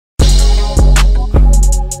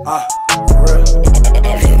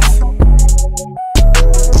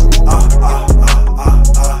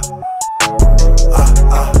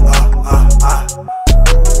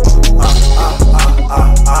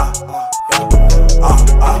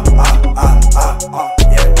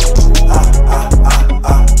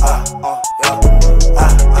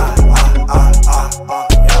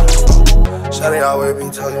Shawty always be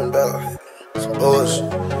talking about some bullshit.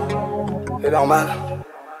 It don't matter.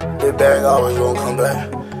 This bag always gonna come back.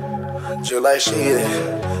 Just like she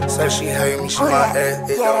is. Say she hate me, she my ass.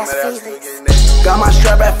 It don't matter, I still getting that. Got my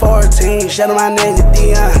strap at 14, shout out my nigga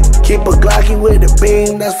Dion. Keep a Glocky with the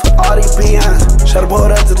beam, that's for all these peons. Shut up,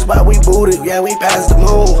 pulled up to the spot, we booted, yeah, we passed the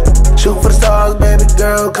moon. Shoot for the stars, baby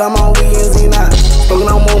girl, come on, we in Z9. Smoking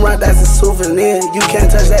on moon right, that's a souvenir, you can't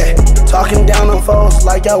touch that. Talking down on folks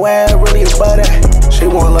like your ass really a butt at. She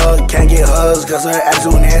want love, can't get hugs, cause her ass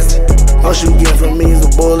too nasty. Most you get from me is a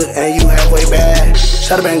bullet, and you halfway bad.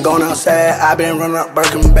 Should've been going outside, I been running up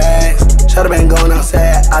Birkin bags. Should've been going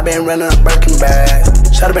outside, I been running up Birkin bags.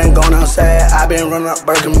 Should've been going outside, I been running up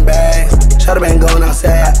Birkin bags. Should've been going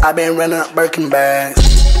outside, I been running up Birkin bags.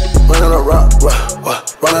 Run it up, run it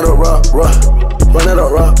up, run it up, run it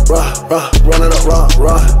up, run it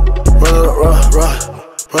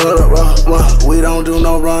up, run. We don't do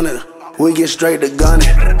no running, we get straight to gunning.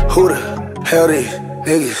 Who the hell these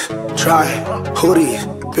niggas trying? Who these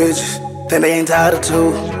bitches think they ain't tired of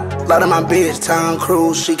two? Lot of my bitch town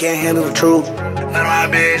crew, she can't handle the truth. Lot of my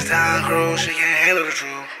bitch town crew, she can't handle the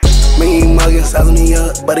truth. Me muggin' sizing me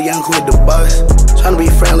up, but he young quit the bus. Tryna be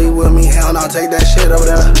friendly with me, hell no, take that shit over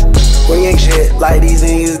there. We ain't shit like these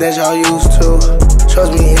niggas that y'all used to.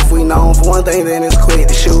 Trust me, if we known for one thing, then it's quick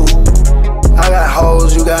to shoot. I got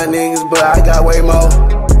hoes, you got niggas, but I got way more.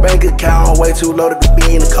 Bank account way too low to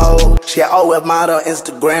be in the cold. She a OF model,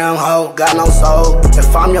 Instagram hoe, got no soul.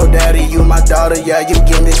 If I'm your daddy, you my daughter, yeah, you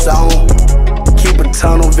getting this on. Keep a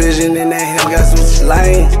tunnel vision in that him, got some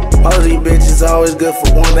lanes. Most of these bitches always good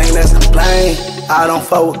for one thing, that's complain. I don't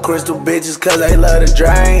fuck with crystal bitches cause they love to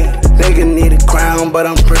drain. Nigga need a crown, but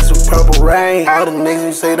I'm Prince with purple rain. All the niggas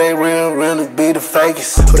who say they real, really be the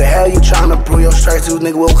fakest. Who the hell you tryna prove your straight to?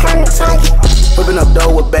 Nigga will come and take it. Whipping up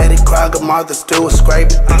dough with Betty Crocker, Martha Stewart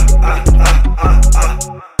scraping.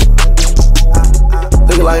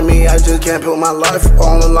 Looking like me, I just can't put my life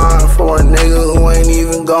on the line for a nigga who ain't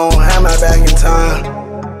even gon' have my back in time.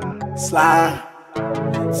 Slime,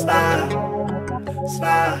 slime,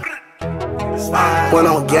 slime, slime. Went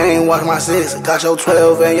on game, walk my 6, got your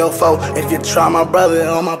 12 and your 4. If you try my brother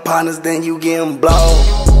or my partners, then you getting blown.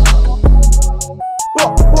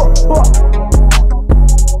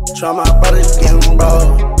 Try my brothers, getting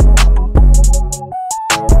blown.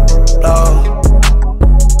 Blow.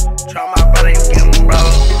 Try my brother, you getting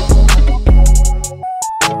blown.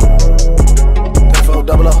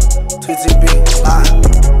 3400 TTB, slime.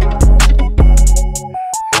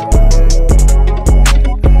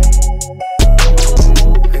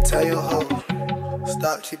 Hey, tell your hoe,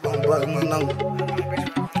 stop, keep on blocking my number.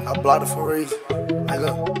 I blocked it for a reason. Hang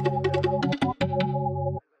up.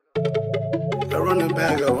 Run the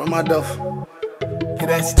bag up, run my duff. Get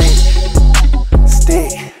that stick,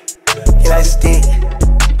 stick. Get that stick,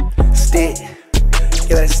 stick.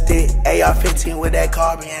 Get that stick. AR-15 with that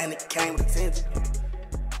carbon and it came with attention.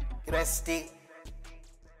 Get that stick.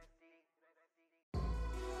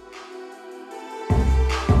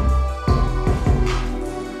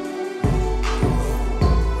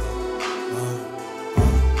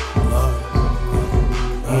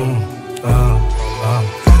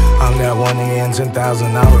 I'm that one nigga in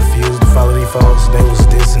 10,000, I refuse to follow these folks. They was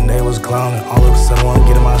dissing, they was clowning. All of a sudden, wanna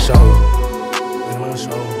get in my show.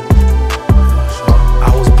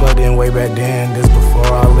 I was plugged in way back then, this before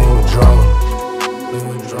I lean withdraw.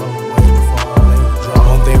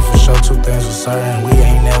 One thing for sure, two things for certain. We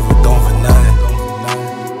ain't never going for nothing.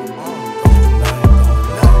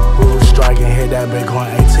 We was striking, hit that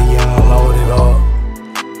Bitcoin ATM, load it up.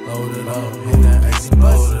 Load it up, hit that AC,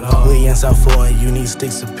 load it up. We in South Florida, you need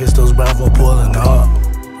sticks and pistols, Bravo pulling up.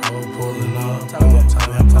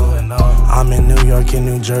 I'm in New York and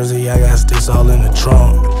New Jersey, I got sticks all in the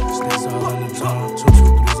trunk.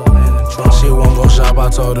 She won't go shop, I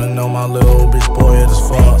told her no, my little bitch spoiled as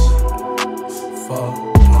fuck.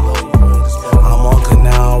 I'm on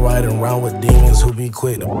canal, riding around with demons who be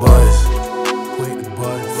quick to buzz.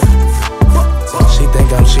 She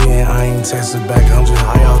think I'm cheating, I ain't texting back, I'm just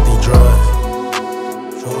high off these drugs.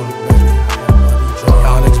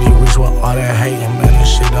 Y'all niggas be rich with all that hating, man, this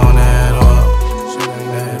shit don't add up.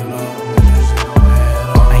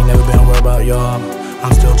 I ain't never been worried about y'all,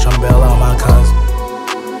 I'm still tryna bail out my cousin.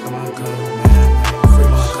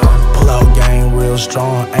 Pull out gang, real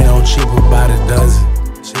strong, ain't no cheaper by the dozen.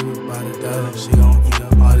 She gon' eat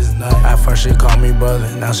up all this nut. At first she called me brother,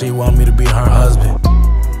 now she want me to be her husband.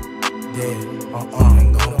 Yeah,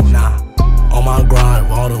 nah. On my grind,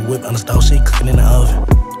 with all the whip on the stove, she cooking in the oven.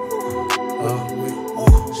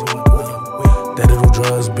 That little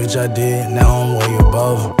drugs, bitch, I did, now I'm way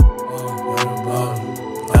above.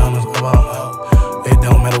 Down is above. It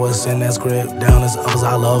don't matter what's in that script, down is others,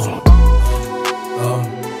 I love them.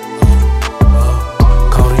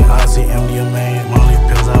 Codeine, Oxy, MDMA, Molly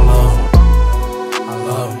pills, I love them. I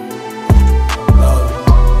love them.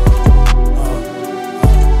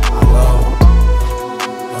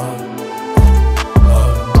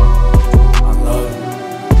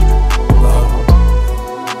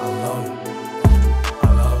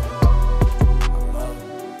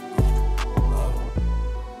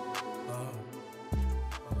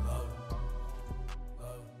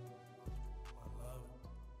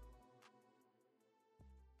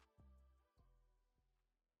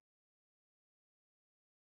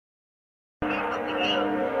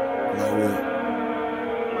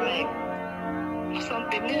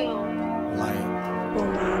 Something new. Like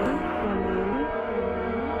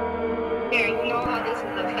Here, you know how this is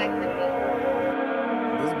affecting me.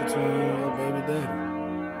 this between you and your baby daddy.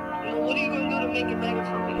 Well, what are you gonna do to make it better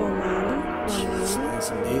for me? Sling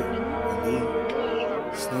some dick and leave.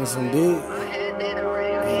 Sling some dick I had that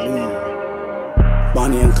already. and leave.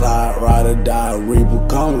 Bonnie and Clyde, ride or die, Reaper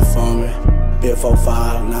coming for me. Bit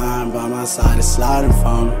 459 by my side is sliding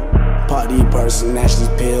for me. Pop these person, snatch these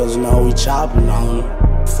pills, you know we chopping on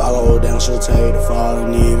them. Follow down, she'll tell you to fall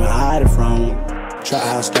and even hide it from them. Trap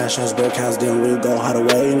house, stash house, brick house, then we go hide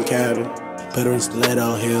away in the cabin. Put her in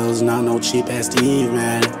stiletto heels, not no cheap ass Steve,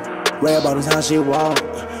 man. Red bottoms how she walk,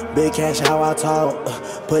 big cash how I talk.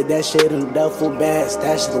 Put that shit in the duffel bag,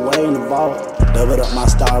 stash it away in the vault. Doubled up my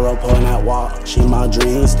star up on that walk, she my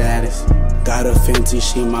dream status. Got a Fenty,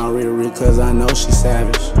 she my Riri, cause I know she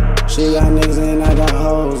savage. She got niggas and I got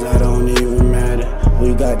hoes, that don't even matter.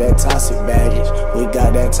 We got that toxic baggage, we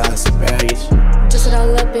got that toxic baggage. Just it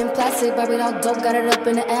all up in plastic, Barbie all dope, got it up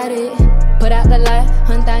in the attic. Put out the light,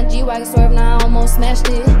 hunt down G-Wagon, swerve, now I almost smashed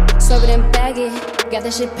it. Swerve it and bag it, got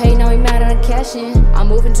that shit paid, now we mad at the cash in. I'm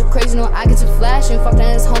moving too crazy, no I get too flashing. Fuck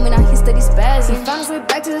that his homie, now he steady spazzing. He found his way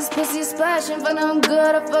back to this pussy splashing. Fuck now I'm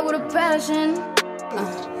good, I fuck with a passion.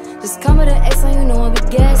 Just come with an X, now you know I be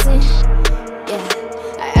gassing. Yeah,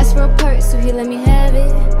 I asked for a perk, so he let me have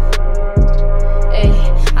it. Ayy,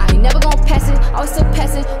 I ain't never gon' pass it, always still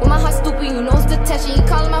passing. With my heart stupid, you know it's detaching. He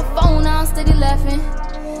calling my phone, now I'm steady laughing.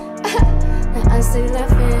 Now I'm steady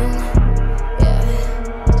laughing. Yeah,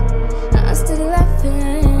 now I'm steady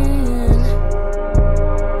laughing.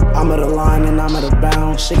 I'm at a line and I'm at a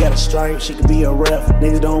bound. She got a stripe, she could be a ref.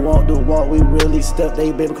 Niggas don't walk the walk, we really step.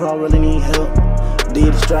 They baby crawl, really need help.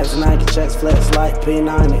 Did the stripes, Nike checks, flex like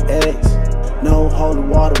P90 X. No holy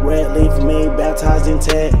water, red leaf for me, baptized in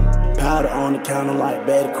tech. Powder on the counter like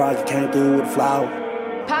Betty Crocker came through with a flower.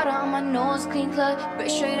 Powder on my nose, clean cut, break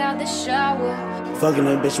straight out the shower. Fucking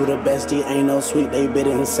a bitch with a bestie, ain't no sweet, they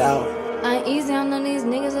bitter and sour. I ain't easy on none of these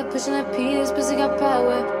niggas that pushing that P, this pussy got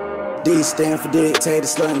power. D stand for dictator,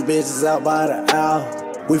 slutting bitches out by the hour.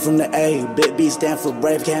 We from the A, big B stand for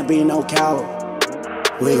brave, can't be no coward.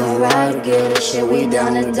 We gon' ride together, shit, we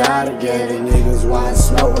down to die together. Niggas want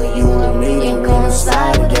smoke with you and me, ain't gonna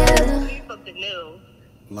slide together. Something new.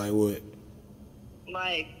 Like what?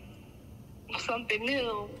 Like something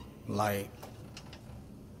new. Like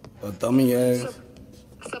a dummy ass.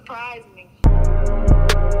 Surprise me.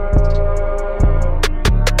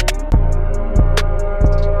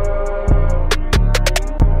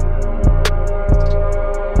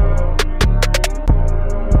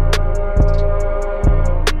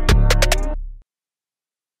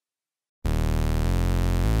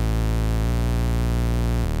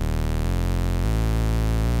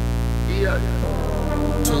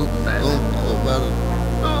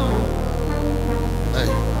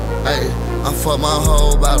 I fuck my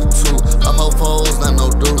hoe about the two. I'm her foes, not no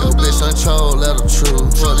dude. Little bitch untrolled, let her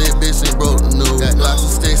choose. Fuck this bitch and broke the news. Got lots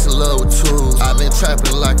of sticks in love with tools. I been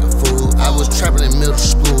trapping like a fool. I was trapping in middle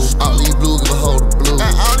school. All these blue give a hoe the blue.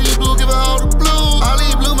 All these blue give a hoe the blue. All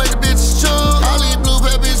these blue make the bitches choose. All these blue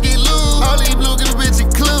pet bitch get loose. All these blue give a bitch a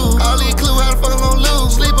clue. All these clue how the fuck I'm gon'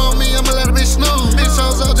 lose. Sleep on me, I'ma let a bitch snooze. Bitch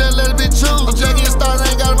shows up, just let a bitch choose. I'm jacking stars, I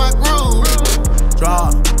ain't got my groove.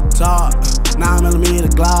 Drop, top,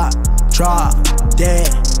 9mm Glock. Drop,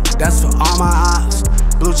 dead, that's for all my ops.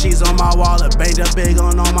 Blue cheese on my wallet, baked up big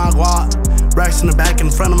on all my guap. Racks in the back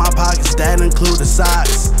in front of my pockets, that include the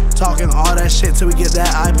socks. Talking all that shit till we get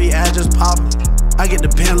that IP address poppin'. I get the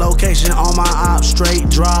pin location on my ops, straight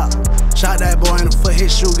drop. Shot that boy in the foot,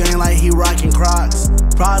 hit shoe game like he rockin' Crocs.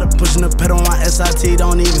 Proud of pushing the pedal on my SIT,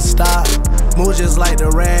 don't even stop. Move just like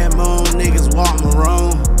the red moon, niggas walk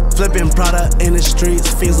maroon. Flipping product in the streets,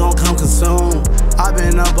 fiends don't come consume. I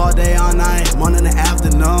been up all day, all night, morning and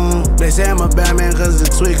afternoon. They say I'm a bad man cause the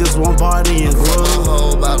tweakers won't party and groove. I'm a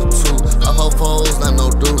hoe about a two. I'm hoe foes, not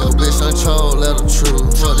no dude. No bitch untrolled, let her true.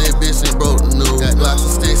 Fuck that bitch and broke the news. Got Glocks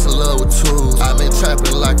and sticks in love with tools. I been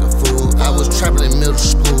trapping like a fool. I was trapping in middle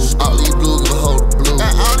school. All these blue give a hoe the blue.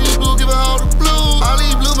 All these blue give a hoe the blue. All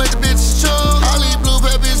these blue make the bitches choose. All these blue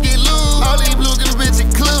bad bitch get loose. All these blue give a bitch a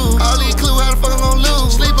clue. All these clue how the fuck I'm gon'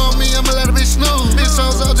 lose. Sleep on me, I'ma let a bitch snooze. Bitch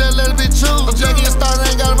shows up, just let a bitch choose. I'm jacking and starting,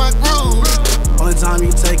 ain't got my groove. Only time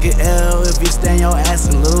you take an L if you stand your ass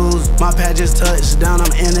and lose. My pad just touched down,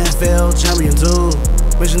 I'm NFL champion too.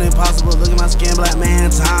 Mission impossible, look at my skin, black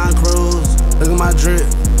man, Tom Cruise. Look at my drip,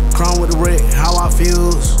 chrome with the Rick, how I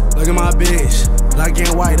fuse. Look at my bitch, black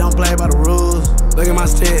and white, don't play by the rules. Look at my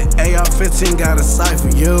stick, AR-15 got a sight for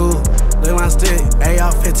you. Look at my stick,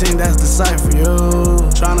 AR-15, that's the sight for you.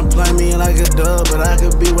 Tryna play me like a dub, but I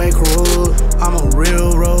could be way cruel. I'm a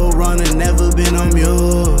real road runner, never been on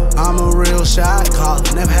mule. I'm a real shot caller,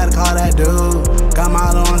 never had to call that dude. Got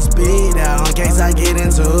my on speed out in case I get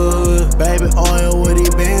into it. Baby oil with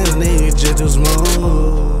these bands, nigga, just too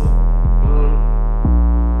smooth.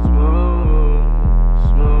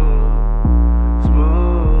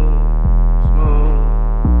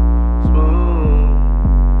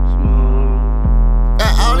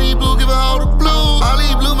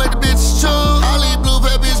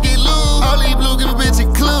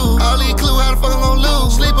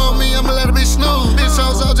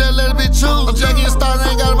 I'm jacking and starting,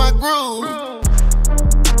 ain't got my groove.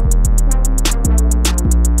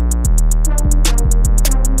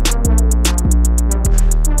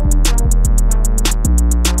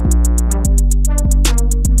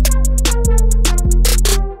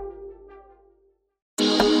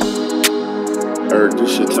 Heard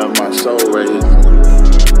this shit turn my soul right here.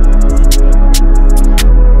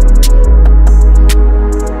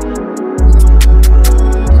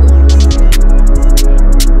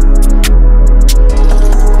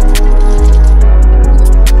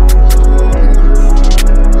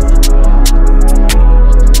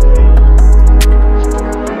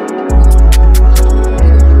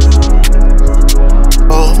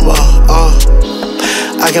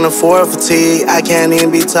 I can afford fatigue, I can't even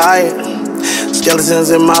be tired.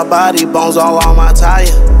 Skeletons in my body, bones all on my tire.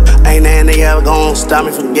 Ain't that nigga ever gon' stop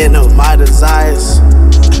me from getting up my desires.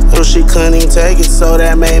 Little she couldn't even take it, so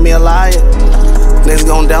that made me a liar. Niggas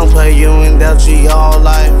gon' downplay you and doubt you your whole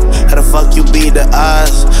life. How the fuck you beat the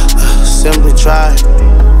odds? Simply try.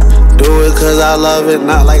 Do it cause I love it,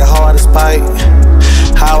 not like a hard spite.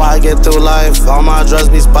 How I get through life, all my drugs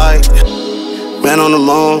be spiked. Man on the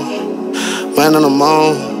moon. Man on the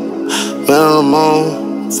moon, man on the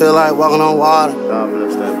moon, feel like walking on water.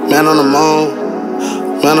 Man on the moon,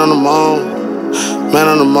 man on the moon, man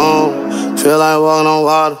on the moon, feel like walking on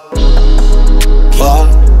water.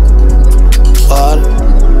 Water, water,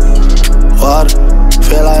 water,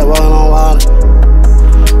 feel like walking on water.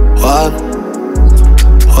 Water,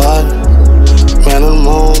 water, man on the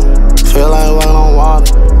moon, feel like walking on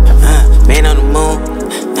water. Man on the moon,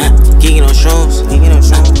 geeking on shrooms,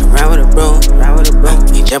 Ride with a broom,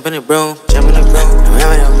 you jump in the broom, Ride with a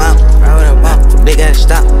mop, They gotta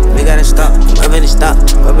stop, I'm up in the stop,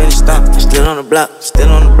 still on the block,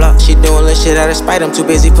 She doing little shit out of spite, I'm too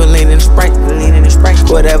busy putting lean in the Sprite,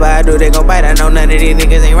 Whatever I do, they gon' bite, I know none of these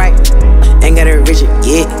niggas ain't right. Ain't got a Richard,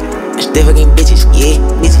 yeah. Still fucking bitches, yeah.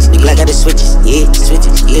 Nigga, I got the switches, yeah.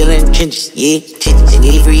 Still in the trenches, yeah. You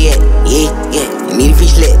need a free yeah. You need a free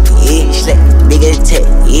slap, yeah. They get a text,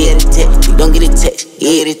 yeah. You don't get a text,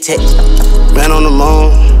 yeah. Get a text. Man on the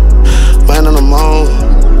moon, man on the moon,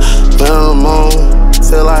 man on the moon,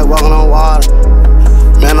 feel like walking on water.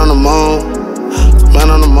 Man on the moon, man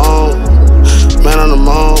on the moon, man on the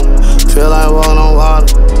moon, feel like walking on water.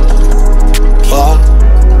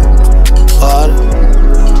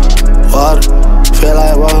 Water, feel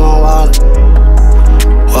like walking on water.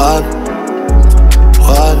 Water,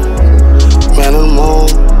 man on the moon,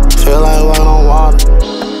 feel like walking on water.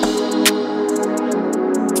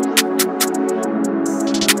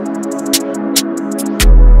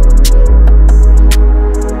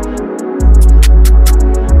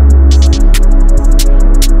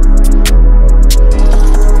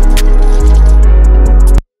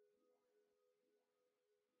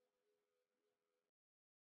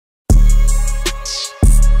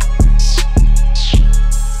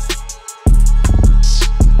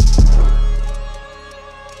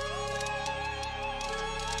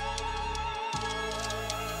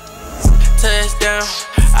 touchdown.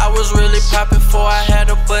 I was really poppin' before I had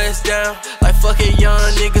a bust down. Like fuck it, young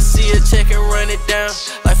nigga, see a check and run it down.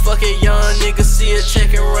 Like fuck it, young nigga, see a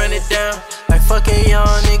check and run it down. Like fuck it, young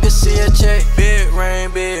nigga, see a check. Big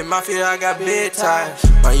rain, big mafia, I got big ties.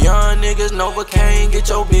 My young niggas Novocaine, get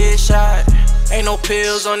your bitch shot. Ain't no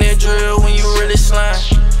pills on that drill when you really slime.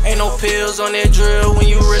 Ain't no pills on that drill when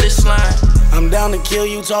you really slime. I'm down to kill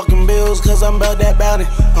you talking bills, cause I'm about that bout it.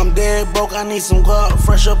 I'm dead broke, I need some guap,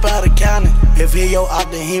 fresh up out of county. If he your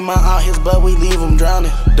op, then he my out his butt, we leave him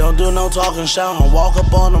drowning. Don't do no talking, shouting, walk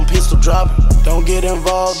up on them, pistol dropping. Don't get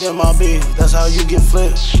involved in my biz, that's how you get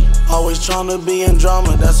flipped. Always tryna be in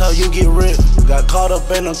drama, that's how you get ripped. Got caught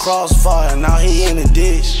up in the crossfire, now he in the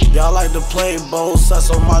ditch. Y'all like to play both sides,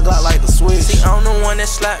 so my Glock like to switch. See, I'm the one that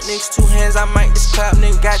slap niggas, 2 hands, I might just clap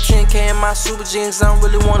niggas. Got 10K in my super jeans, I'm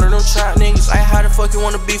really one of them trap niggas. Like, how the fuck you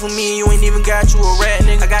wanna beef with me and you ain't even got you a rat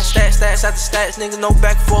nigga? I got stats after stats, niggas, no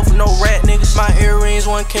back and forth with no rat niggas. My earrings,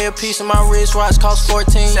 1K a piece, and my wristwatch cost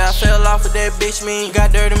 14. Say I fell off with that bitch mean.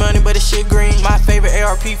 Got dirty money, but the shit green. My favorite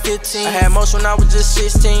ARP 15. I had most when I was just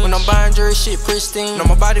 16. When I'm buying jewelry, shit pristine. Know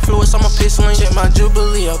my body fluids, I'm a pistol. Check my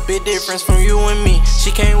Jubilee, a big difference from you and me.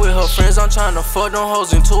 She came with her friends, I'm tryna fuck them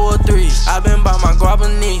hoes in 2 or 3s. I been by my grabber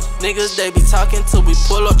knees. Niggas, they be talking till we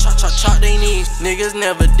pull up, chop they knees. Niggas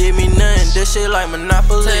never did me nothing, this shit like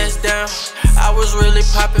Monopoly. Touchdown, I was really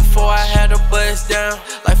poppin' before I had a bust down.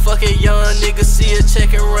 Like fuck it, young nigga, see a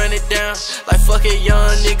check and run it down. Like fuck it, young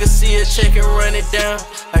nigga, see a check and run it down.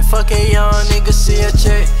 Like fuck it, young nigga, see a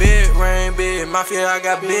check. Big rain, big mafia, I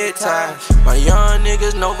got big ties. My young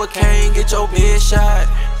niggas Novocaine, get your bitch shot.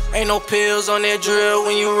 Ain't no pills on that drill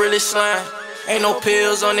when you really slime. Ain't no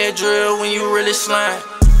pills on that drill when you really slime.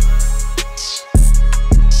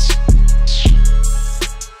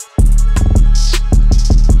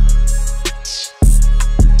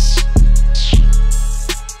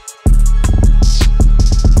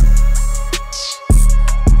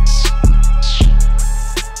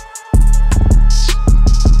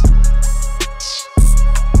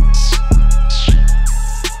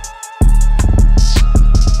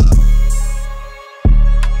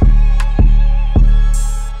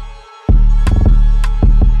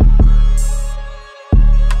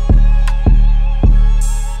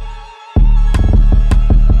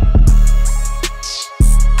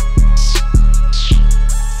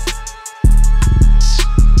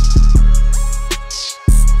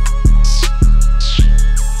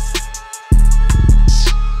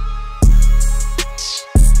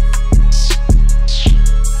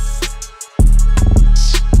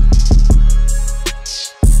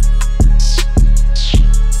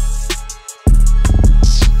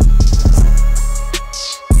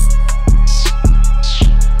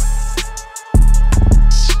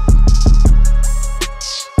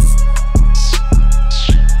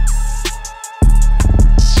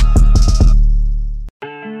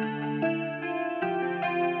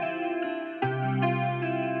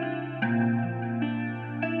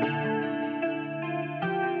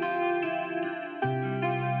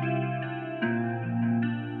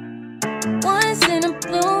 Once in a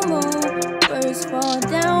blue moon, birds fall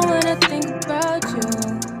down when I think about you.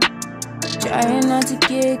 Trying not to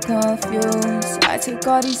get confused, I take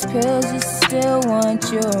all these pills just to still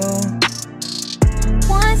want you.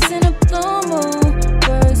 Once in a blue moon,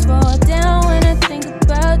 birds fall down when I think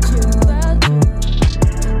about you.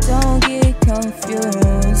 Don't get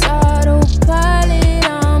confused, autopilot,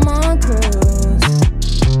 I'm on cruise.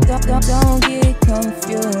 Don't get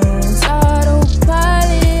confused,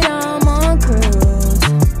 autopilot, I'm on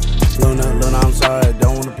cruise. Luna, I'm sorry,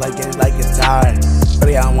 don't wanna play games like it's tired. But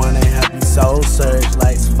I wanna help you soul search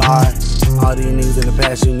like fire. All these niggas in the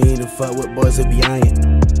past, you need to fuck with boys that be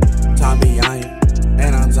iron. Time behind,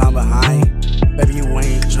 and I'm time behind. Baby, you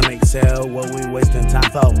ain't tryna excel what we wasting time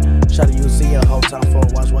for. Shawty, you see a whole time for,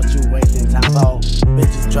 watch what you wasting time for.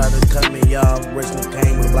 Bitches try to cut me off, rich nigga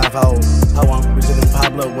came with a blindfold. I want richer than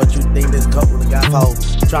Pablo, what you think this coat with a guy for?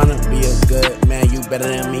 Tryna be a good man, you better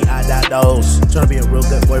than me, I doubt those. Tryna be a real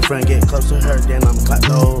good boyfriend, get close to her, then I'ma clap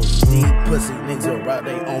those. These pussy niggas will route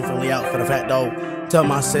they own family out for the fat dough. Tell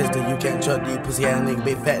my sister you can't trust these pussy ass niggas,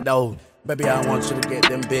 big fat dough. Baby, I want you to get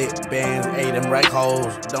them big bands, them rack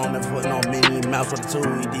hoes. Don't ever put no mini mouth with the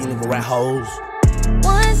 2ED nigga rat hoes.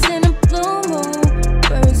 Once in a blue moon,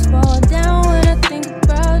 birds fall down when I think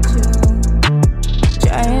about you.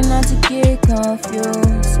 Trying not to get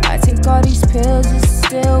confused, I take all these pills just to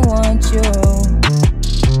still want you.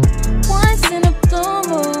 Once in a blue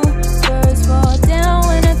moon, birds fall down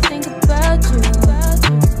when I think about you.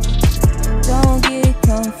 Don't get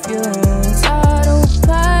confused,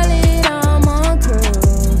 autopilot, I'm on cruise.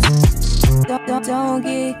 Don't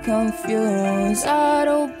get confused.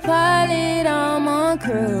 Autopilot, I'm on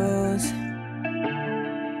cruise.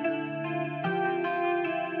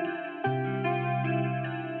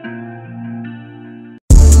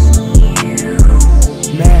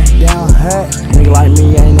 Man down hat, nigga like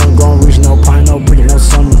me ain't never gon' reach no pine, no brick, no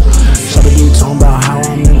summer. Shawty be talking about how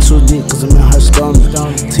I'm in too deep, cause I'm in her stomach.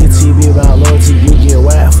 TTB about loyalty, you get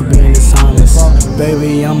whacked for being dishonest.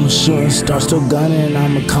 Baby, I'm a shooting star, still gunning,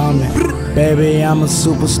 I'm a comet. Baby, I'm a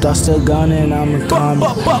superstar, still gunning, I'm a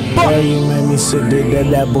comet. Girl, you made me sick,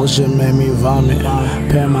 that bullshit made me vomit.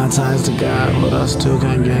 Pay my ties to God, but I still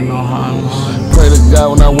can't get no harm. Pray to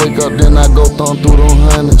God when I wake up, then I go thumb through them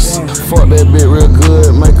hundreds. Fuck that bitch real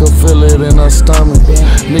good, make her feel it in her stomach.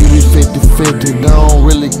 Nigga be 50-50, don't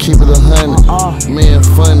really keep it 100. Me and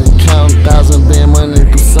funny, count 1,000 being money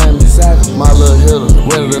through Sunday. My little hitter,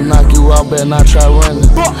 ready to knock you out, better not try running.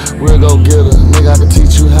 We'll go get her, nigga, I can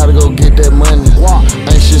teach you how to go get that money.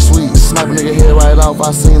 Ain't shit sweet, snipe a nigga head right off,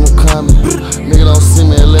 I seen him coming. Nigga don't see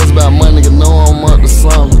me unless about money, nigga know I'm up to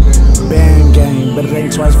something. Band game, better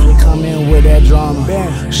think twice before you come in with that drama.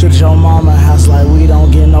 Shoot your mama house like we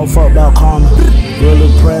don't get no fuck about karma. Real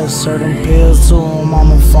impressed, certain pills too,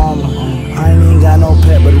 I'm a farmer. I ain't even got no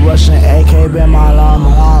pet, but Russian AK been my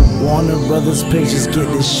llama. Warner Brothers pictures, get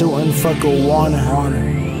this shooting, fuck a warning.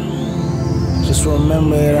 Just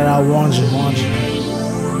remember that I want you.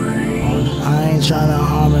 I ain't tryna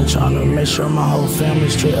harm and tryna make sure my whole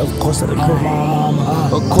family's straight. Of course that include my mama.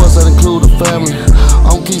 Of course that include the family.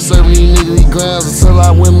 I'm keep serving these niggas these grams until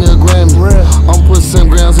I win me a Grammy. I'm putting 7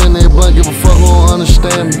 grams in that blunt, give a fuck who don't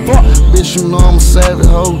understand me. Bitch, you know I'm a savage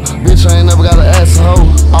hoe. Bitch, I ain't never got an ass hoe.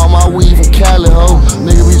 All my weed from Cali hoe.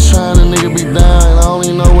 Nigga be trying and nigga be down, and I don't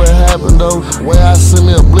even know what happened though. Way I send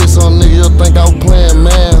me a blitz on nigga, you'll think I was playing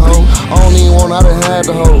man hoe. I don't even want, I done had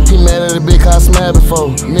the hoe. He mad at the bitch I smacked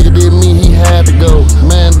before. Nigga did me, he had to go.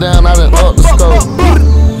 Man down, I done up the scope.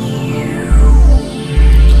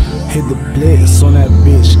 Hit the blitz on that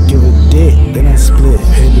bitch, give a dick, then I split.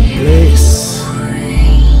 Hit the blitz.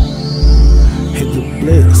 Hit the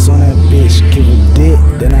blitz on that bitch, give a dick,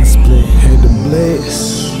 then I split. Hit the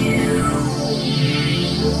blitz.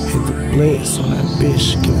 Hit the blitz on that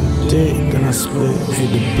bitch, give a dick, then I split. Hit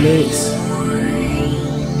the blitz.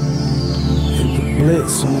 Hit the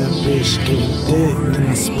blitz on that bitch, give a dick, then I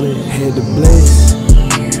split. Hit the blitz.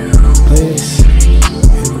 Blitz.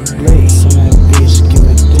 Hit the blitz on that bitch, give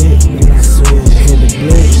a dick, then I switch. Hit the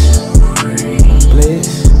blitz.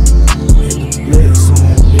 Blitz. Hit the blitz on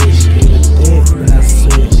that bitch, give a dick, then I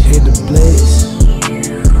switch. Hit the blitz.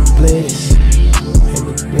 Blitz. Hit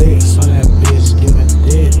the blitz on that bitch, give a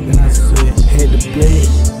dick, then I switch. Hit the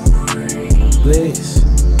blitz. Blitz.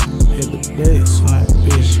 Hit the blitz on that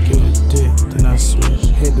bitch, give a dick, then I switch.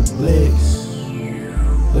 Hit the blitz.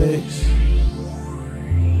 Blitz.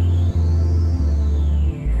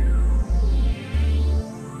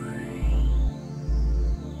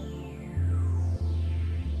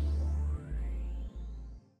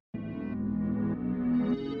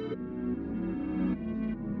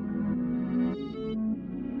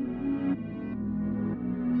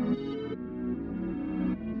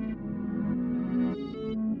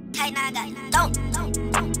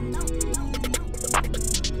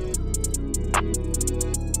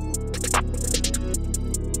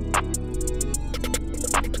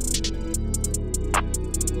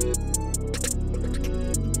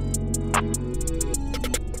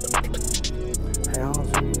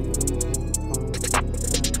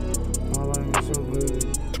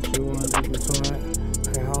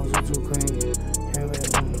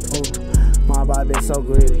 So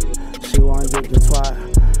greedy, she wanna dick the twat.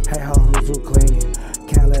 Hey ho, who's too clingy?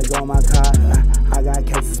 Can't let go of my cot. I got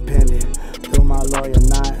cases pending through my lawyer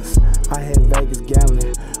knots. I hit Vegas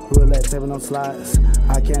gambling, roulette table no slots.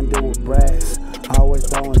 I can't deal with brats, always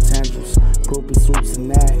throwing tantrums. Groupie swoops and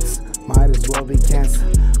knacks, might as well be cancer.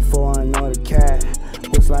 Foreign or the cat,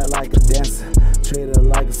 looks like a dancer. Treat her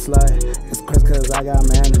like a slut, it's Chris cause I got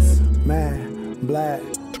manners. Man, black,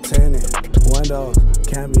 tinted, windows,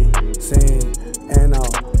 can't be seen. And no,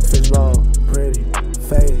 fishbowl, pretty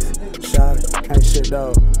face, shot it, ain't shit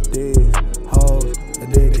though. These hoes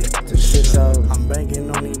addicted to shit shows. I'm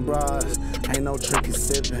banking on these bras, ain't no tricky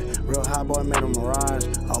sipping. Real hot boy made a mirage,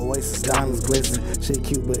 Oasis diamonds glisten. Shit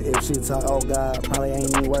cute, but if she talk, oh god, probably ain't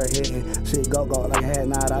even worth hitting. Shit go like a head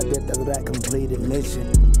nod, I did that completed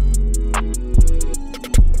mission.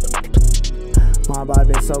 My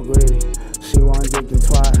body been so greedy, she want dick and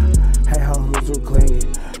twat. Hey ho, who's too clingy?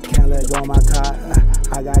 Can't let go of my cot.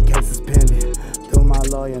 I got cases pending through my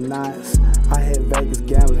lawyer knots. I hit Vegas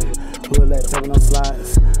gambling, roulette table no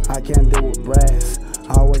slots. I can't deal with brats,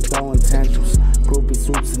 Always throwing tantrums, groupie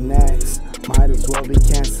soups and nags. Might as well be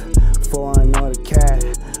cancer, foreign or the cat.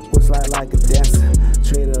 Looks like a dancer,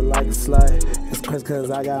 treat her like a slut. It's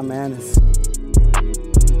cause I got manners.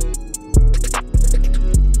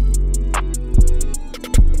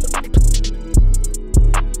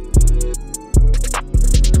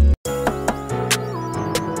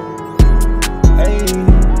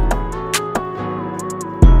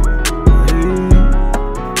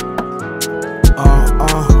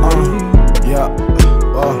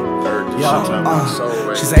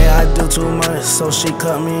 She say I do too much, so she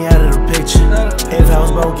cut me out of the picture. If I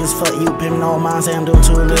was broke as fuck, you pimp no mind, say I'm doing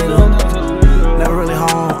too little. Never really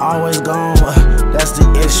home, always gone, that's the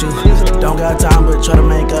issue. Don't got time, but try to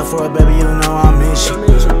make up for it, baby, you know I miss you.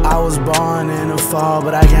 I was born in the fall,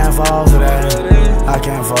 but I can't fall for that. I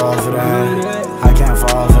can't fall for that. I can't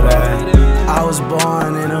fall for that. I was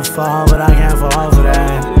born in the fall, but I can't fall for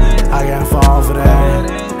that. I can't fall for that.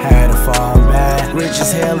 Had to fall back. Rich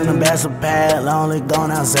as hell in a bastard pad, lonely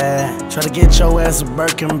going outside. Try to get your ass a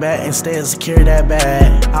Birkin back, instead secure that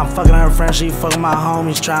bag. I'm fucking her friend, she fucking my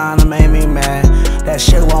homies, trying to make me mad. That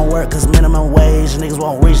shit won't work, cause minimum wage, niggas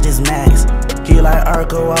won't reach this max. He like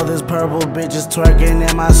Urkel, all this purple bitches twerking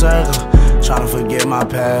in my circle. Tryna forget my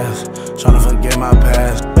past, tryna forget my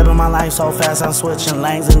past. Living my life so fast, I'm switching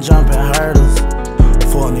lanes and jumping hurdles.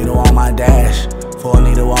 Full needle on my dash, full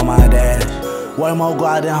needle on my dash. Way more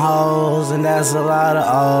guap than hoes, and that's a lot of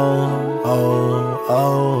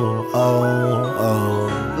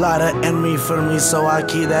Lot of enemy for me, so I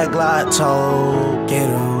keep that Glock toe. Get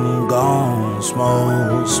 'em gone,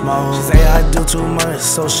 smoke. She say I do too much,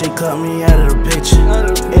 so she cut me out of the picture.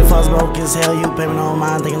 If I was broke as hell, you pay me no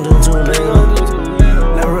mind, think I'm doing too little.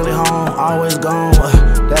 Never really home, always gone,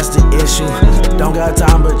 that's the issue. Don't got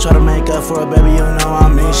time, but try to make up for it, baby, you know I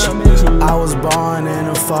miss you. I was born in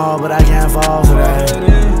the fall, but I can't fall for that.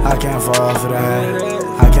 I can't fall for that.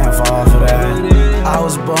 I can't fall for that. I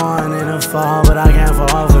was born in the fall, but I can't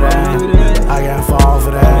fall for that. I can't fall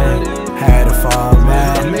for that. Had to fall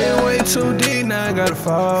back. I'm in way too deep, now I gotta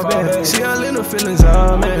fall back. See all in the feelings,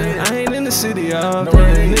 all man. I ain't in the city all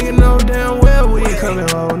day. Nigga know damn well we ain't coming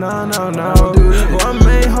home. No. Well, I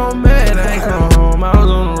made home mad, I ain't come home. I was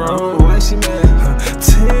on the road. Why she mad?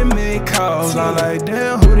 10 minute calls, I'm like,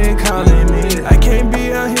 damn, who they calling me? I can't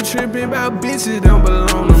be out here tripping about bitches, don't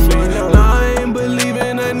belong to me. No, I ain't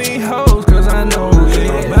believing I need hoes, cause I know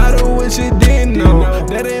about what you didn't know.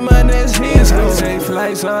 That ain't my next hit, so I take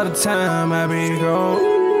flights all the time, I be gone.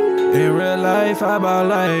 In real life, I ball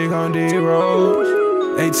like on the roads.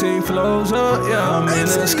 18 flows up, yeah, I'm in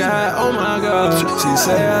the sky, oh my god. She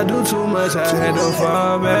say I do too much, I had to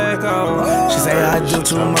fall back off. She say I do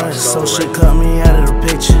too much, so she cut me out of the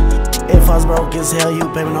picture. If I was broke as hell, you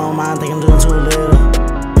pay me no mind, think I'm doing too little.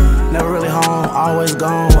 Never really home, always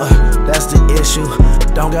gone, that's the issue.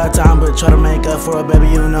 Don't got time, but try to make up for it, baby,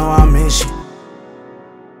 you know I miss you.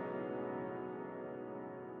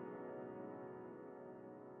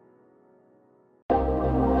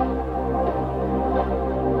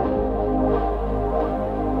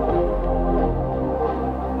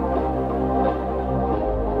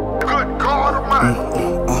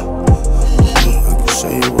 I can show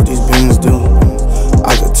you what these bands do.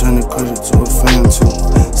 I could turn the credit to a fan too.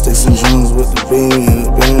 Sticks and drums with the beam in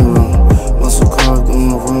the band room. Muscle cars in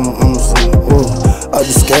the room, I'm saying, ooh. Up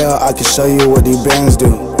the scale, I can show you what these bands do.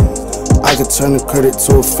 I could turn the credit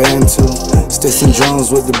to a fan too. Sticks and drums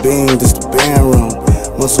with the beam, this the band room.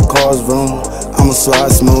 Muscle cars room, I'ma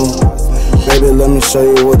slide smooth. Baby, let me show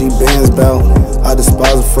you what these bands bout. I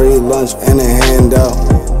despise a free lunch and a handout.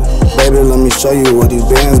 Baby, let me show you what these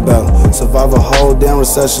bands bout. Survive a whole damn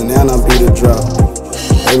recession and I beat a drought.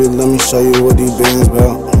 Baby, let me show you what these bands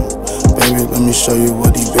bout. Baby, let me show you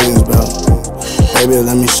what these bands bout. Baby,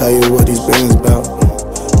 let me show you what these bands bout.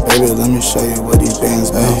 Baby, let me show you what these bands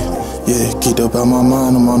bout. Yeah, geeked up out my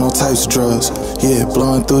mind, I'm on all types of drugs. Yeah,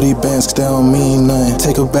 blowing through these bands cause they don't mean nothing.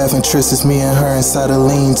 Take a bath and tryst, it's me and her inside a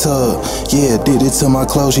lean tub. Yeah, did it to my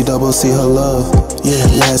clothes, she double see her love. Yeah,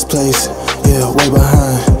 last place, yeah, way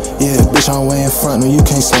behind. Yeah, bitch, I'm way in front, no, you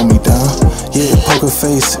can't slow me down. Yeah, poker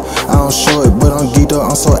face, I don't show it, but I'm geeked up,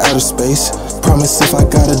 I'm so out of space. Promise if I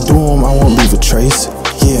gotta do them, I won't leave a trace.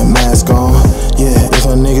 Yeah, mask on. Yeah, if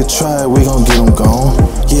a nigga try it, we gon' get him gone.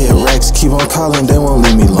 Yeah, racks keep on calling, they won't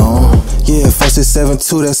leave me alone. Yeah,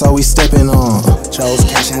 4672, that's all we stepping on. Chose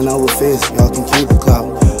cash hand over fist, y'all can keep the clout.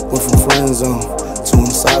 Went from friend zone to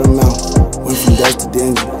inside the mouth. Went from death to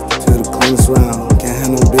dingy to the cleanest round. Can't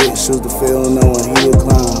handle big shoes to fill, no one he a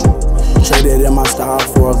clown. Traded in my style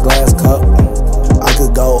for a glass cup. I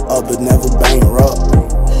could go up but never bankrupt.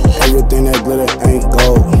 Everything that glitter ain't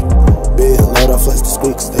gold. big load, I flex the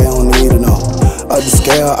squeaks, they don't need to know. Up the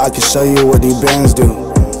scale, I can show you what these bands do.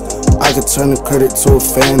 I can turn the critic to a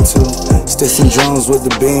fan too. Sticks and drums with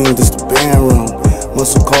the beam, this the band room.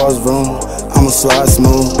 Muscle cars room, I'ma slide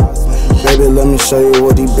smooth. Baby, let me show you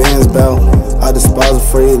what these bands bout. I despise a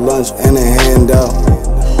free lunch and a handout.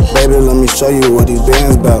 Baby, let me show you what these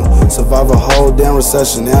bands bout. Survive a whole damn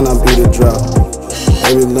recession and I beat a drought.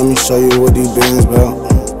 Baby, let me show you what these bands bout.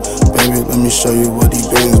 Baby, let me show you what these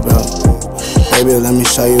bands bout. Baby, let me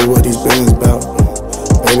show you what these bands bout.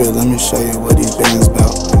 Baby, let me show you what these bands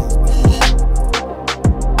bout.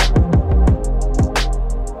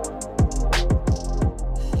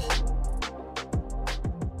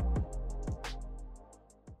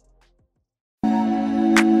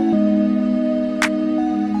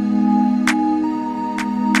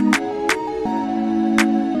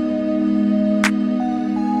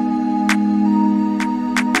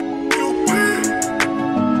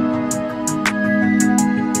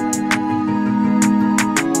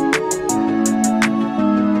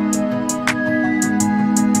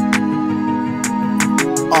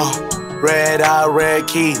 Redeye, red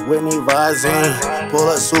key, with Nevaeh. Pull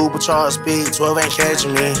up supercharged speed, 12 ain't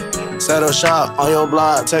catching me. Settle shop on your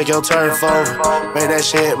block, take your turf over. Make that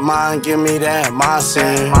shit mine, give me that, my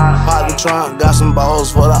scene. Pop the trunk, got some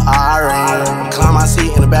bowls for the iron. Climb my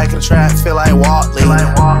seat in the back of the track, feel like Watley.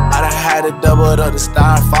 I done had to double up the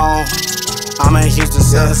styrofoam. I'm in Houston,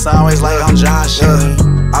 sitting sideways like I'm John Shelley.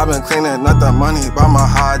 I've been cleaning up the money by my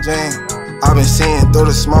hygiene. I've been seeing through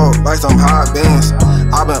the smoke like some hot beans.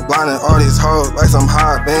 I've been blinding all these hoes like some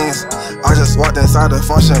hot beans. I just walked inside the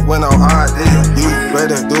function with no ID. You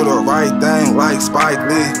better do the right thing like Spike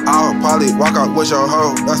Lee. I'll probably walk out with your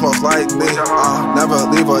hoe, that's most likely. I'll never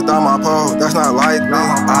leave without my pole, that's not likely.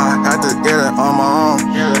 I had to get it on my own,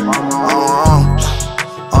 on my own,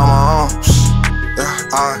 on my own. Yeah,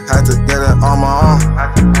 I had to get it on my own.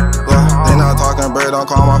 Yeah, they not talking, bro, don't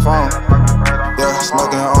call my phone. Yeah,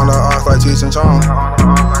 smoking on the arc like Cheech and Chong.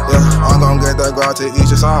 Yeah, I'm gon' get that girl to each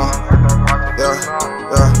your song. Yeah,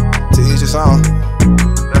 yeah, to each your song.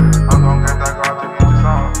 I'm gon' get that girl to each your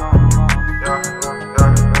song. Yeah,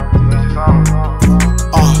 yeah, to each your song.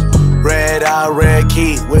 Redeye, red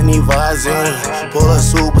key, with Nevaeh. Pull up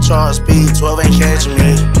supercharged speed, 12 ain't catching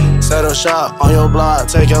me. Settle shop on your block,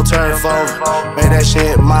 take your turf over. Make that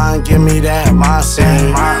shit mine, give me that, my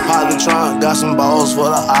scene. Pop the trunk, got some bowls for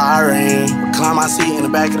the iron. Climb my seat in the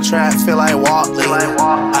back of the track, feel like Watley.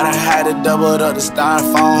 I done had to double up the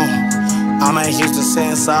styrofoam. I'm in Houston,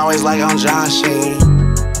 sitting sideways like I'm John Sheen.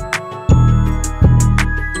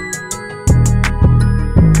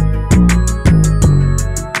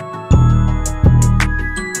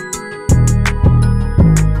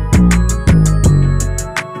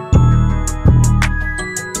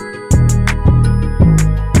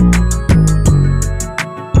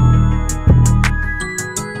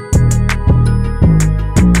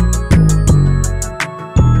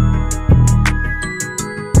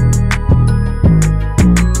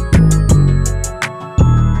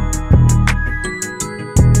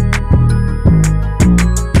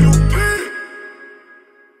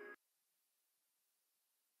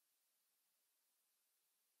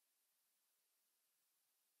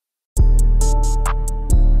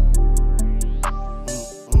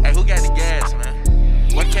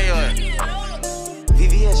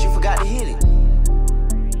 VVS, you forgot to hit it.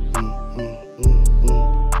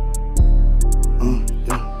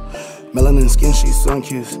 Melanin skin, she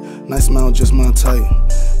sun-kissed. Nice smile, just my type.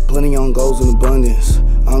 Plenty on goals in abundance.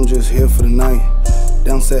 I'm just here for the night.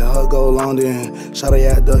 Downset, her go long then. Shot a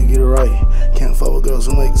act up, get it right. Can't fuck with girls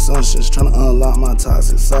who make assumptions. Tryna unlock my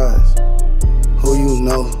toxic sides. Who you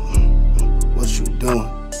know? What you doing?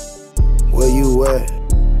 Where you at?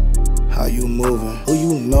 How you moving? Who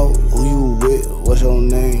you know? Who you with? What's your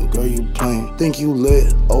name? Girl, you plain. Think you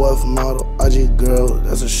lit? OF model, IG girl,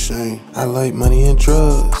 that's a shame. I like money and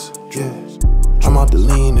drugs, yeah. I'm out the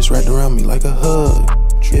lean, it's wrapped around me like a hug,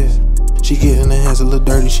 yeah. She getting her hands a little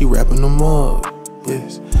dirty, she wrapping them up,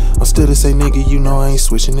 yes. I'm still the same nigga, you know I ain't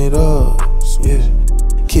switching it up, yeah.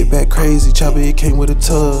 Kick back crazy, chopper, it came with a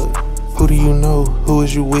tug. Who do you know? Who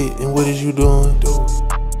is you with? And what is you doing?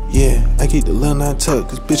 Yeah, I keep the lil' nine tuck,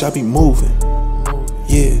 cause bitch I be moving.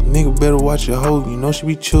 Yeah, nigga better watch your hoe, you know she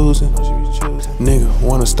be choosing. Nigga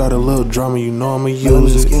wanna start a little drama, you know I'ma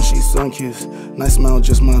use it. Skin, she sun-kissed. Nice smile,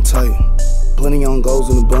 just my type. Plenty on goals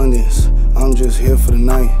in abundance. I'm just here for the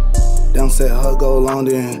night. Downset, her go long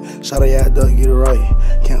then. Shot a act up, get it right.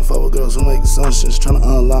 Can't fuck with girls who make assumptions. Tryna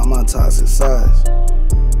unlock my toxic sides.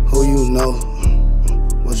 Who you know?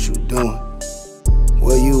 What you doing?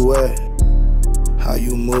 Where you at? How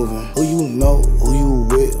you moving? Who you know? Who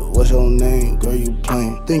you with? what's your name? Girl, you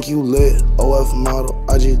plain. Think you lit, OF model,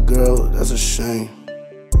 IG girl, that's a shame.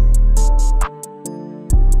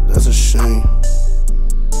 That's a shame.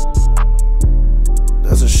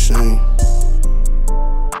 That's a shame.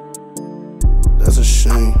 That's a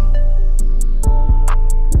shame.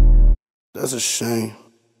 That's a shame.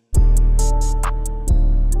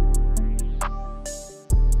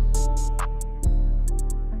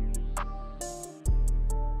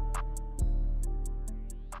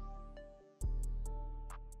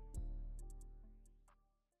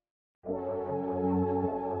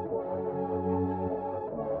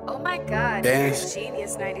 Oh my God, Bands. you're a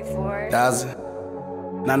genius, 94.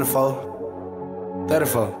 1,000, 94,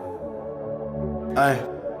 34. Ay,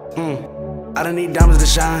 I done need diamonds to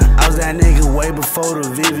shine. I was that nigga way before the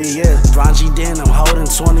VVS. Raunchy denim, holding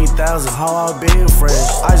 20,000. How I been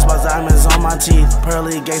fresh. I just bought diamonds on my teeth.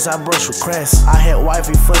 Pearly Gates, I brush with crest. I hit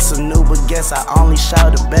wifey for some new, but guess I only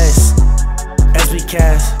shout the best.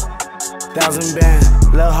 SpCash, 1,000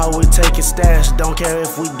 band. Love how we take it stash. Don't care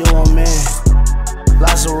if we do them in.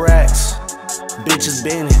 Lots of racks, bitches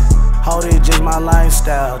bending. Hold it, just my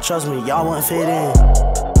lifestyle. Trust me, y'all wouldn't fit in.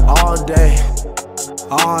 All day,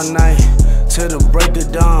 all night, till the break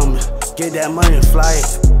of dawn. Get that money flight.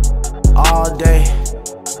 All day,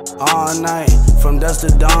 all night, from dusk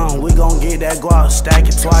to dawn. We gon' get that guap, stack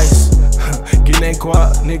it twice. Get that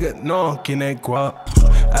guap, nigga, no, get that guap.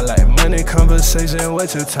 I like money conversation,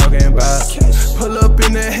 what you talking about? Pull up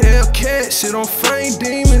in the Hellcat, shit on flame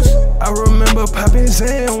demons. I remember popping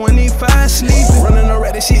Zan when he 5 sleeping. Running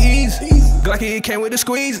around that shit easy. Glocky, it came with a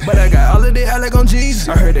squeeze, but I got all of that, I like on Jesus.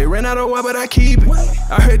 I heard they ran out of water, but I keep it.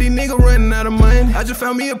 I heard these niggas running out of money. I just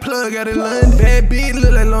found me a plug out in London. Bad bitch,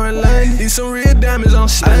 look like Lauren London. These some real diamonds on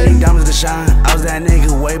slime. I need diamonds to shine. I was that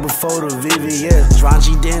nigga way before the VVS.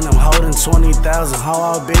 Raunchy denim, holding 20,000. How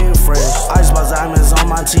I been fresh. I just bought diamonds on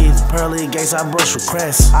my teeth. Pearly Gates, I brush with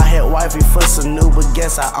crest. I hit wifey for some new, but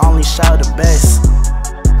guess I only shout the best.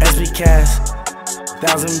 SpCash,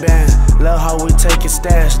 1,000 band. Love how we take it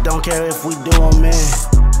stash. Don't care if we do them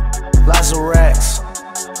in. Lots of racks,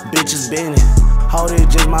 bitches bending. Hold it,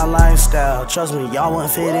 just my lifestyle. Trust me, y'all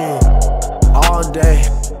wouldn't fit in. All day,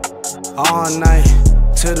 all night,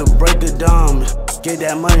 till the break of dawn. Get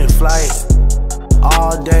that money flight.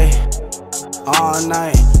 All day, all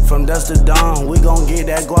night, from dusk to dawn. We gon' get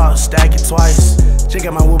that guap, stack it twice. Check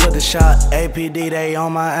out my whip at the shop, APD, they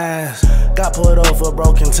on my ass. Got pulled over a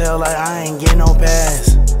broken tail like I ain't get no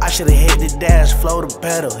pass. I should've hit the dash, flow the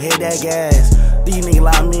pedal, hit that gas. These niggas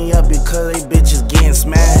lock me up because they bitches getting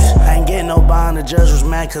smashed. I ain't getting no bond, the judge was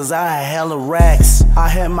mad cause I had hella racks. I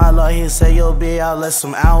hit my lawyer, he say you'll be out, let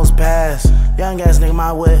some hours pass. Young ass nigga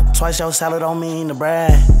my whip, twice your salad don't mean to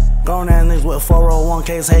brag. Grown ass niggas with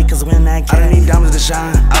 401ks hate cause we in that cash. I done need diamonds to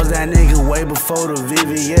shine. I was that nigga way before the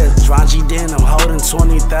VVS. Raunchy denim, holding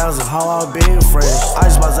 20,000. How I been fresh. I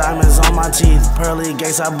just bought diamonds on my teeth. Pearly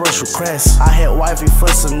Gates, I brush with crest. I hit wifey for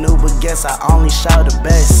some new, but guess I only shout the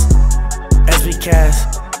best. SpCash,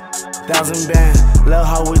 1,000 band. Love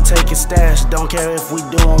how we take it stash. Don't care if we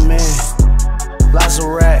do them in. Lots of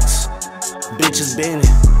racks, bitches bending.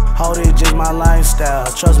 Hold it, just my lifestyle.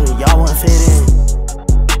 Trust me, y'all wouldn't fit in.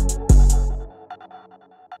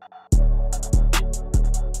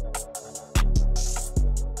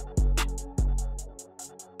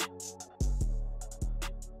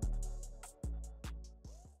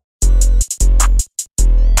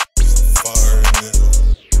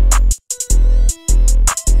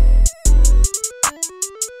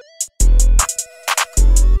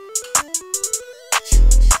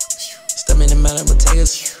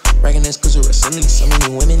 Racking this cruiser with so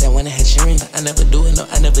many women that wanna have cheering. I never do it, no,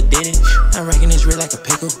 I never did it. I'm racking this real like a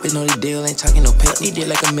pickle. Bitch, know the deal, ain't talking no pep. He did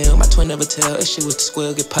like a meal, my twin never tell. That shit with the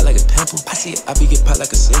square, get popped like a pimple. I see it, I be get popped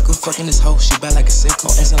like a sickle. Fucking this hoe, she bad like a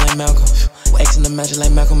sickle. Assin' like Malcolm, Xing the magic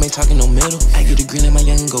like Malcolm, ain't talking no middle. I get a green like my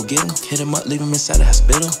young and go get him. Hit him up, leave him inside the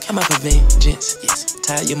hospital. I'm out for vengeance, yes.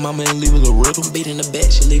 Tie your mama and leave her a riddle. Beat in the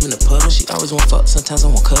bed, she leaving the puddle. She always want fuck, sometimes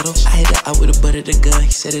I want cuddle. I hit her out with a butt of the gun.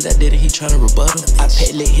 He said that I did it, he tryna rebuttal. I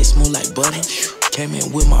pet lit, hit smooth like butter. Came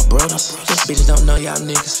in with my brothers. These bitches don't know y'all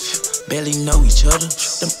niggas. Barely know each other.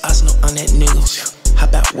 Them eyes know on that nigga.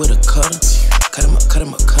 Hop out with a cutter. Cut him up, cut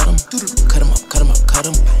him up, cut him. Cut him up, cut him up, cut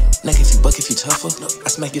him. Neck if you buck, if you tougher. I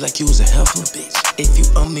smack you like you was a heifer. If you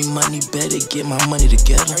owe me money, better get my money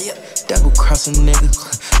together. Double crossing nigga,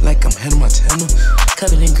 like I'm Hannah Montana.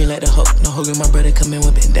 Covered in green like the Hulk. No holding my brother come in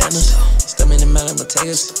with bandanas. Stomach in the melon, my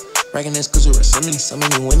tigers. Racking this cause we're so many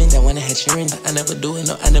women that wanna have cheering. I never do it,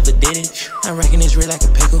 no, I never did it. I'm racking this real like a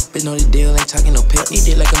pickle. Bitch know the deal, ain't talking no pill. He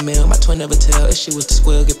did like a meal, my twin never tell. If shit was the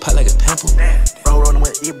square, get popped like a pimple. Rollin'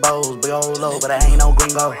 with Ebos, big old low, but I ain't no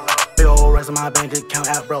gringo. Big old rest of my bank account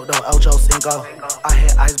out broke, though, Ocho Cinco. I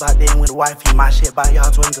had ice by then with the wifey, my shit by y'all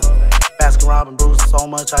twinkles. Baskin Robin bruises, so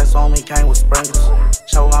much ice on me, came with sprinkles.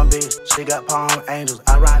 Show my bitch, she got palm angels,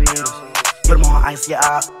 I ride needles. Put them on ice, yeah,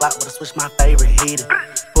 I like with a switch, my favorite heater.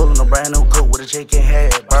 Pullin' a brand new coupe with a chicken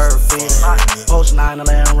head, bird feeder. Post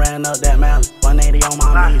 911 ran up that mountain, 180 on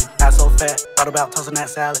my meter. Got so fat, thought about tossing that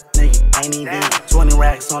salad, nigga, ain't even beat it. 20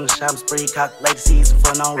 racks on the shopping spree, caught late season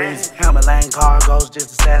for no reason. Helmet lane cargoes, just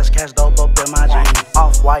to stash cash dope up in my jeans.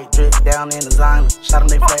 Off-white drip down in designer, shot them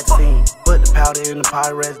they flat scene. Put the powder in the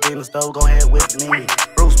Pyrex, in the stove, go ahead with me.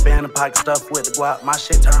 Bruce band the pike stuff with the guap, my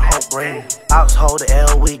shit turn whole green. Ops hold the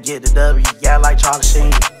L, we get the W, yeah, like Charlie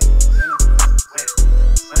Sheen.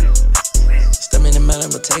 Step in the middle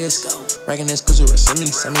of Bottegas. Racking this cause we're so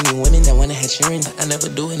many women that wanna have cheering. I never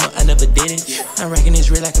do it, no, I never did it. I'm racking this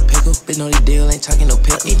real like a pickle. Bitch know the deal, ain't talking no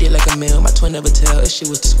pill. He did like a meal, my twin never tell. If shit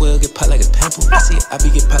was the square, get popped like a pimple. I see it, I be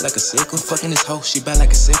get popped like a sickle. Fucking this hoe, she bad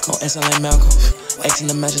like a sickle. Answer like Malcolm. Acting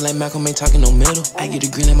the magic like Malcolm, ain't talking no middle. I get a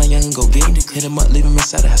green like my young and go get him. Hit him up, leave him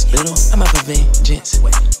inside the hospital. I'm out for vengeance.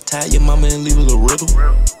 Tie your mama and leave her a riddle.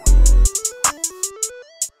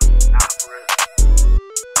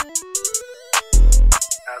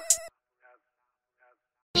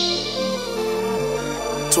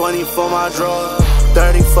 20 for my drug,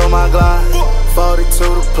 30 for my glide, 40 to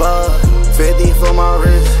the plug, 50 for my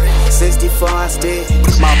wrist, 60 for my stick.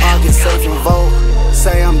 My pocket safe and vote,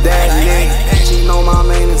 say I'm that nigga. Cheating on my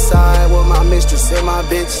main inside with my mistress and my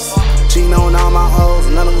bitches. Cheating on all my hoes,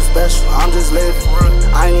 none of them special, I'm just living.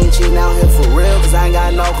 I ain't even cheating out here for real, cause I ain't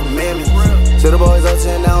got no commitment. To the boys up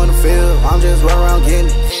 10 down the field, I'm just running around getting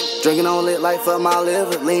it. Drinking on lit like for my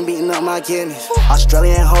liver, lean beating up my kidneys.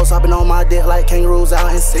 Australian hoes hopping on my dick like kangaroos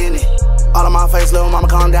out in Sydney. All on my face, little mama,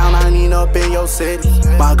 calm down, I ain't even up in your city.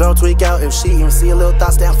 My girl tweak out if she even see a little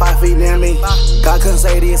thought stand 5 feet near me. God couldn't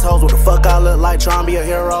say these hoes what the fuck I look like, trying to be a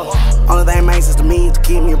hero. Only thing makes sense to me is to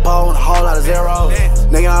keep me a pole and a whole lot of zeros.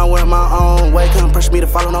 Nigga, I went my own way, couldn't push me to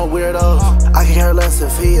follow no weirdos. I can care less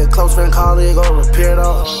if he a close friend, colleague, or a peer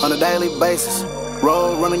though. On a daily basis,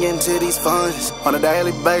 road running into these funds. On a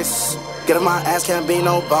daily basis, get off my ass, can't be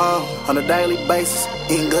no bum. On a daily basis,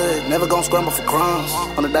 eating good, never gon' scramble for crumbs.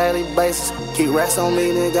 On a daily basis, keep racks on me,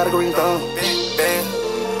 nigga, got a green thumb.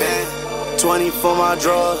 20 for my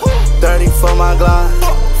drug, 30 for my glide,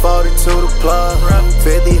 40 to the plug,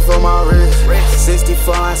 50 for my wrist, 60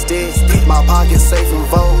 for my stick. My pocket safe and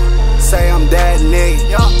vote, say I'm that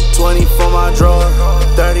nigga. 20 for my drug,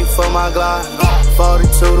 30 for my glide, 40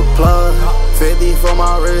 to the plug, 50 for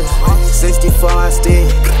my wrist, 60 for my stick.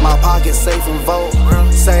 My pocket safe and vote,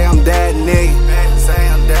 say I'm that nigga.